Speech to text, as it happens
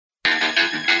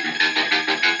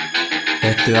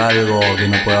Esto es algo que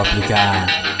no puedo explicar,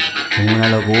 es una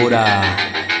locura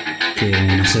que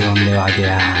no sé dónde va a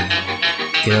quedar.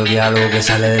 Creo que es algo que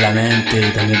sale de la mente y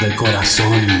también del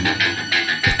corazón.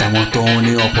 Estamos todos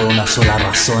unidos por una sola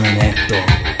razón en esto.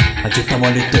 Aquí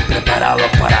estamos listos y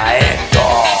preparados para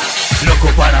esto. Loco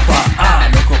parafa,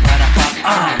 loco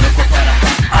parafa, loco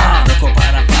parafa, loco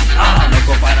parafa,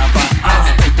 loco parafa,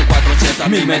 24/7 a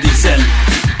mí me dicen,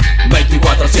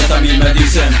 24/7 a mí me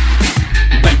dicen,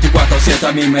 24/7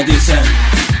 a mí me dicen,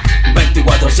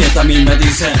 24/7 a mí me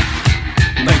dicen,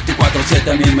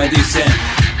 24/7 a mí me dicen.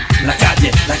 La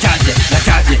calle, la calle, la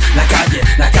calle, la calle,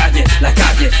 la calle, la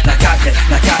calle, la calle,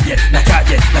 la calle, la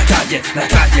calle, la calle, la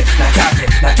calle, la calle,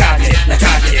 la calle, la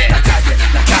calle, la calle,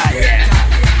 la calle.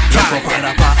 Loco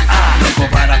parafa, loco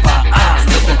parafa,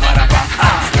 loco parafa,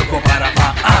 loco parafa,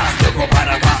 loco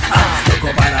parafa, loco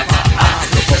parafa,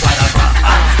 loco parafa,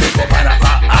 loco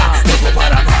parafa, loco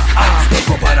parafa,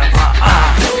 loco parafa.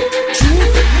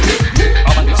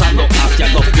 Avanzando hacia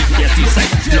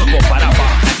 2016, loco parafa,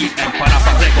 aquí en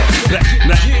Parafa Records,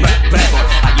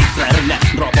 aquí traerle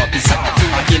robotizado,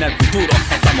 aquí en el futuro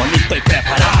estamos listos y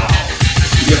preparados.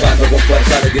 Llevando con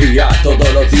fuerza alegría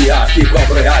todos los días, hip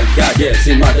hop real calle,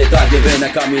 sin más detalles, ven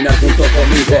a caminar junto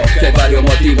conmigo, que hay varios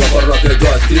motivos por los que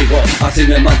yo escribo, así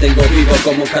me mantengo vivo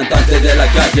como un cantante de la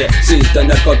calle, sin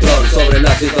tener control sobre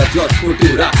la situación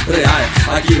futura real,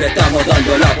 aquí le estamos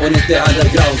dando la ponente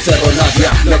underground, Cerro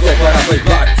Navia, loco para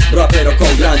payback, rapero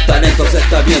con gran talento, se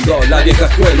está viendo la vieja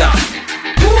escuela.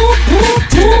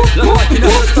 Las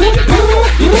máquinas están llegando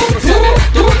y destrozando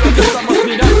todo lo que estamos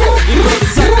mirando,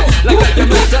 improvisando, la calle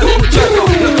me está escuchando,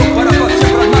 loco parafa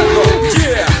siempre andando,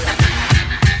 yeah.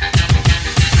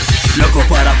 Loco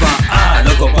parafa,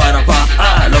 loco parafa,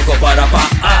 loco parafa,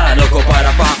 loco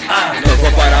parafa, loco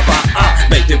parafa,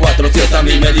 24/7 a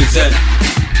mí me dicen,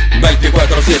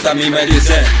 24/7 a mí me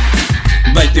dicen,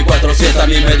 24/7 a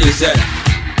mí me dicen,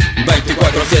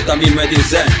 24/7 a mí me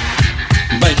dicen,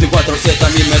 24/7 a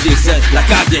mí me dicen. La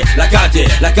calle, la calle,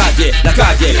 la calle, la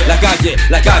calle, la calle,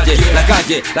 la calle, la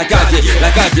calle, la calle, la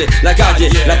calle, la calle,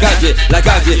 la calle, la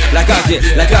calle, la calle,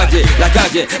 la calle, la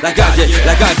calle, la calle,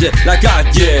 la calle, la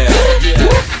calle.